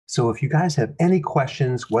So if you guys have any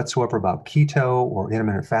questions whatsoever about keto or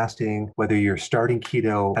intermittent fasting, whether you're starting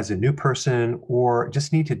keto as a new person or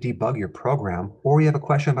just need to debug your program, or you have a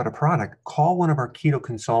question about a product, call one of our keto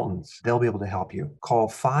consultants. They'll be able to help you. Call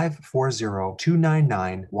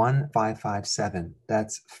 540-299-1557.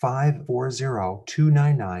 That's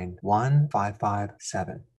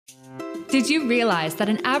 540-299-1557. Did you realize that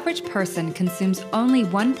an average person consumes only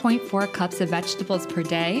 1.4 cups of vegetables per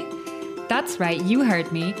day? That's right, you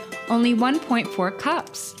heard me. Only 1.4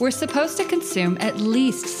 cups. We're supposed to consume at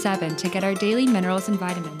least 7 to get our daily minerals and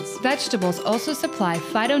vitamins. Vegetables also supply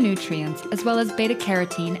phytonutrients as well as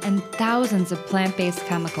beta-carotene and thousands of plant-based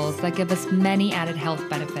chemicals that give us many added health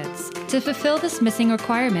benefits. To fulfill this missing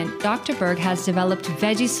requirement, Dr. Berg has developed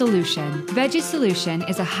Veggie Solution. Veggie Solution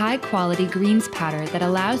is a high-quality greens powder that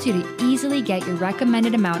allows you to easily get your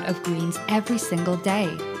recommended amount of greens every single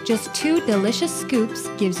day. Just 2 delicious scoops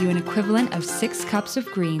gives you an equivalent of 6 cups of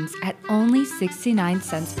greens at only 69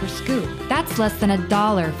 cents per scoop. That's less than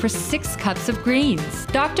 $1 for 6 cups of greens.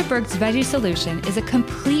 Dr. Berg's Veggie Solution is a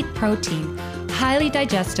complete protein, highly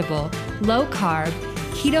digestible, low-carb,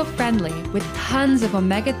 keto-friendly with tons of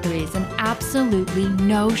omega-3s and absolutely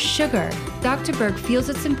no sugar. Dr. Berg feels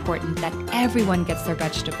it's important that everyone gets their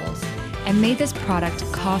vegetables and made this product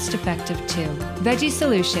cost-effective too. Veggie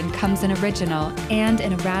Solution comes in original and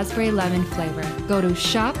in a raspberry lemon flavor. Go to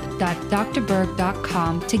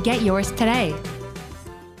shop.drberg.com to get yours today.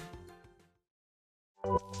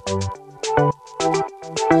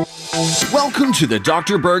 Welcome to the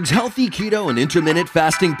Dr. Berg's Healthy Keto and Intermittent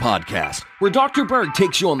Fasting Podcast, where Dr. Berg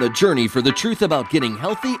takes you on the journey for the truth about getting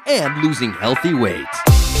healthy and losing healthy weight.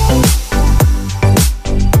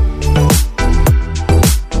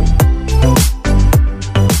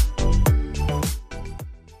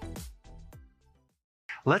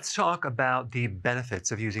 Let's talk about the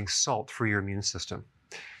benefits of using salt for your immune system.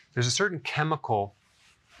 There's a certain chemical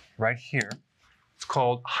right here. It's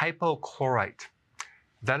called hypochlorite.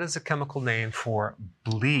 That is a chemical name for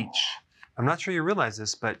bleach. I'm not sure you realize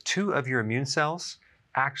this, but 2 of your immune cells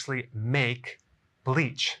actually make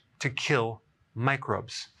bleach to kill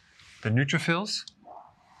microbes, the neutrophils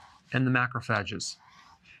and the macrophages.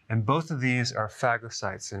 And both of these are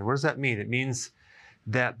phagocytes. And what does that mean? It means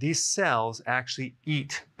that these cells actually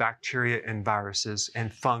eat bacteria and viruses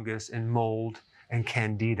and fungus and mold and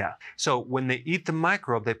candida. So when they eat the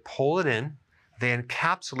microbe, they pull it in, they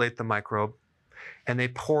encapsulate the microbe, and they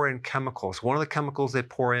pour in chemicals. One of the chemicals they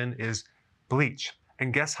pour in is bleach.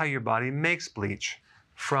 And guess how your body makes bleach?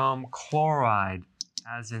 From chloride,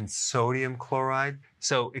 as in sodium chloride.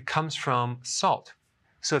 So it comes from salt.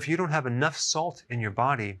 So if you don't have enough salt in your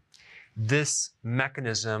body, this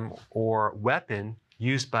mechanism or weapon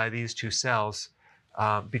used by these 2 cells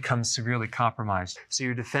becomes severely compromised. So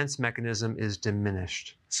your defense mechanism is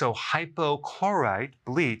diminished. So hypochlorite,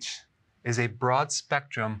 bleach, is a broad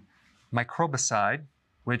spectrum microbicide,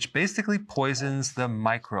 which basically poisons the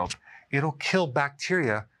microbe. It'll kill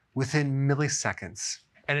bacteria within milliseconds.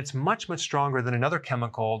 And it's much, much stronger than another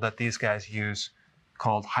chemical that these guys use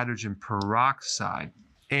called hydrogen peroxide.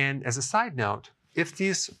 And as a side note, if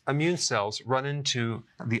these immune cells run into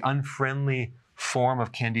the unfriendly form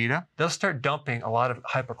of candida, they'll start dumping a lot of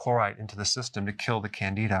hypochlorite into the system to kill the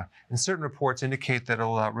candida. And certain reports indicate that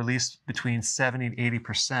it'll release between 70 and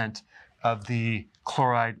 80% of the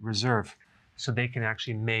chloride reserve, so they can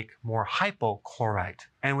actually make more hypochlorite.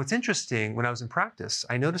 And what's interesting, when I was in practice,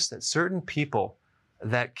 I noticed that certain people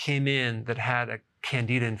that came in that had a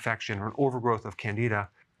candida infection or an overgrowth of candida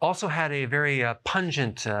also had a very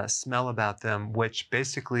pungent smell about them, which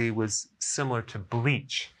basically was similar to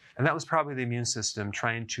bleach. And that was probably the immune system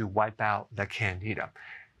trying to wipe out the candida.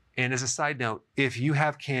 And as a side note, if you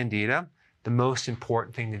have candida, the most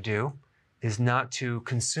important thing to do is not to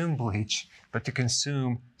consume bleach, but to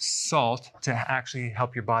consume salt to actually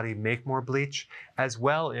help your body make more bleach, as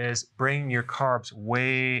well as bring your carbs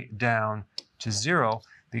way down to 0,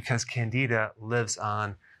 because candida lives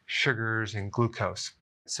on sugars and glucose.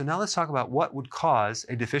 So now let's talk about what would cause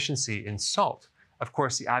a deficiency in salt. Of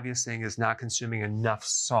course, the obvious thing is not consuming enough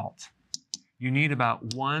salt. You need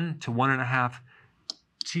about 1 to 1.5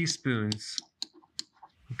 teaspoons,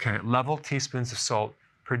 level teaspoons of salt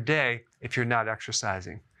per day if you're not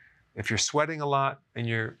exercising. If you're sweating a lot and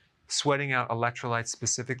you're sweating out electrolytes,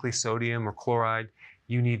 specifically sodium or chloride,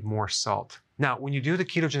 you need more salt. Now, when you do the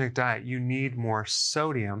ketogenic diet, you need more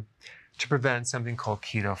sodium to prevent something called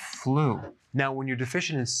keto flu. Now, when you're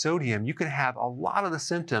deficient in sodium, you can have a lot of the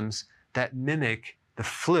symptoms that mimic the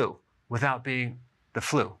flu without being the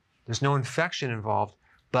flu. There's no infection involved,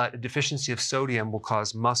 but a deficiency of sodium will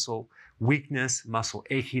cause muscle weakness, muscle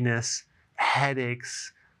achiness,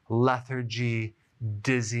 headaches, lethargy,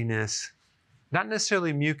 dizziness, not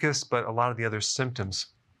necessarily mucus, but a lot of the other symptoms.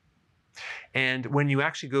 And when you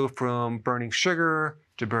actually go from burning sugar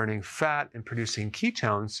to burning fat and producing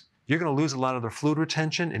ketones, you're going to lose a lot of the fluid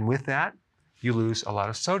retention, and with that, you lose a lot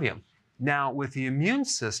of sodium. Now, with the immune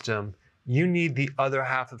system, you need the other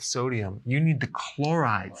half of sodium. You need the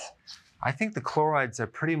chlorides. I think the chlorides are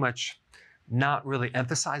pretty much not really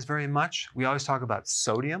emphasized very much. We always talk about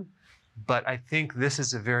sodium, but I think this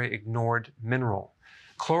is a very ignored mineral.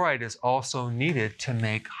 Chloride is also needed to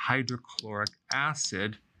make hydrochloric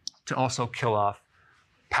acid to also kill off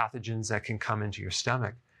pathogens that can come into your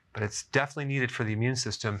stomach. But it's definitely needed for the immune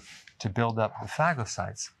system to build up the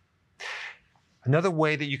phagocytes. Another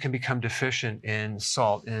way that you can become deficient in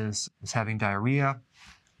salt is having diarrhea,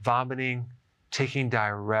 vomiting, taking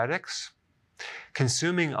diuretics,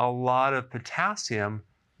 consuming a lot of potassium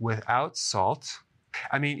without salt.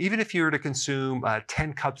 I mean, even if you were to consume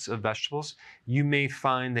 10 cups of vegetables, you may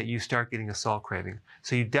find that you start getting a salt craving.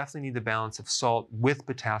 So you definitely need the balance of salt with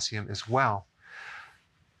potassium as well.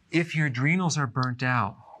 If your adrenals are burnt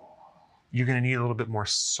out, you're going to need a little bit more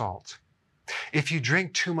salt. If you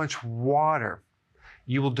drink too much water,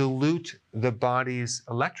 you will dilute the body's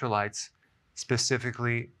electrolytes,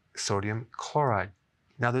 specifically sodium chloride.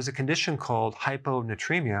 Now, there's a condition called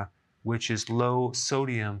hyponatremia, which is low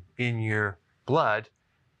sodium in your blood,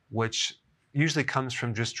 which usually comes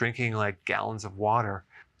from just drinking like gallons of water.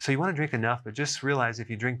 So you want to drink enough, but just realize if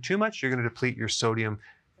you drink too much, you're going to deplete your sodium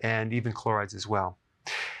and even chlorides as well.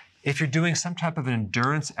 If you're doing some type of an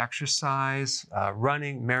endurance exercise,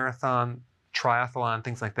 running, marathon, triathlon,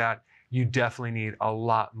 things like that, you definitely need a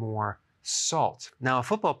lot more salt. Now, a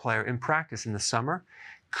football player in practice in the summer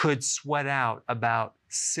could sweat out about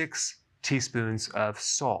 6 teaspoons of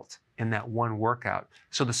salt in that one workout.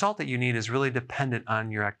 So the salt that you need is really dependent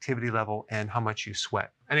on your activity level and how much you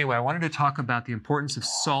sweat. Anyway, I wanted to talk about the importance of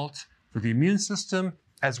salt for the immune system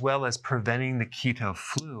as well as preventing the keto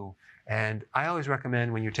flu. And I always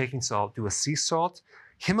recommend when you're taking salt, do a sea salt.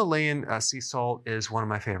 Himalayan sea salt is one of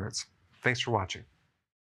my favorites. Thanks for watching.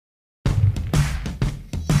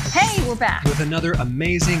 Hey, we're back. With another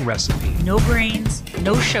amazing recipe. No grains,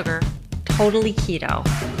 no sugar, totally keto.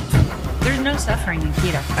 There's no suffering in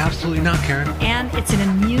keto. Absolutely not, Karen. And it's an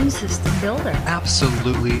immune system builder.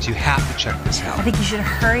 Absolutely. You have to check this out. I think you should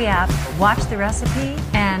hurry up, watch the recipe,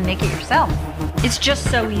 and make it yourself. It's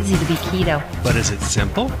just so easy to be keto. But is it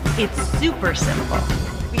simple? It's super simple.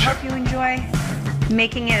 We hope you enjoy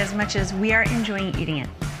making it as much as we are enjoying eating it.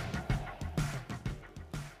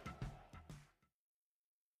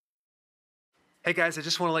 Hey guys, I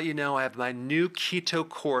just want to let you know I have my new keto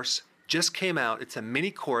course just came out. It's a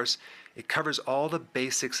mini course. It covers all the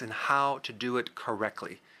basics and how to do it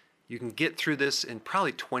correctly. You can get through this in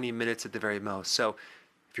probably 20 minutes at the very most. So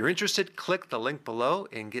if you're interested, click the link below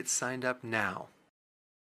and get signed up now.